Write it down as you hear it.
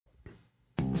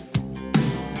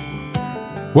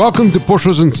Welcome to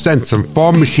Bushels and Cents on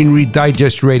Farm Machinery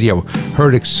Digest Radio,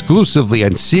 heard exclusively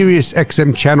on Sirius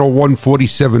XM Channel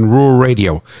 147 Rural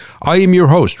Radio. I am your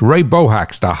host, Ray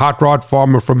Bohax, the hot rod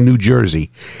farmer from New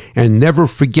Jersey. And never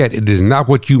forget, it is not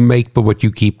what you make, but what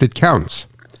you keep that counts.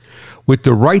 With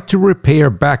the right to repair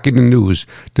back in the news,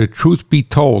 the truth be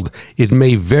told, it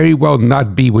may very well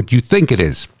not be what you think it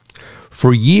is.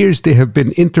 For years, there have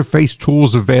been interface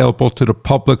tools available to the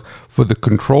public for the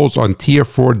controls on Tier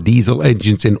 4 diesel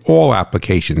engines in all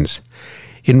applications.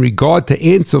 In regard to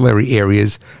ancillary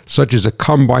areas, such as a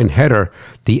combine header,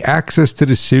 the access to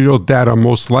the serial data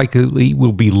most likely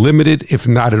will be limited, if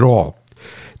not at all.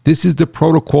 This is the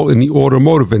protocol in the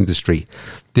automotive industry.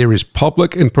 There is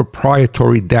public and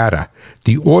proprietary data.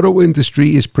 The auto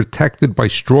industry is protected by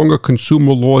stronger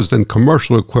consumer laws than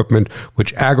commercial equipment,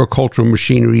 which agricultural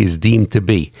machinery is deemed to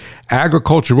be.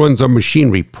 Agriculture runs on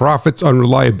machinery, profits on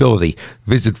reliability.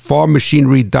 Visit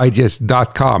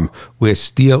farmmachinerydigest.com, where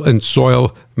steel and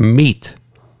soil meet.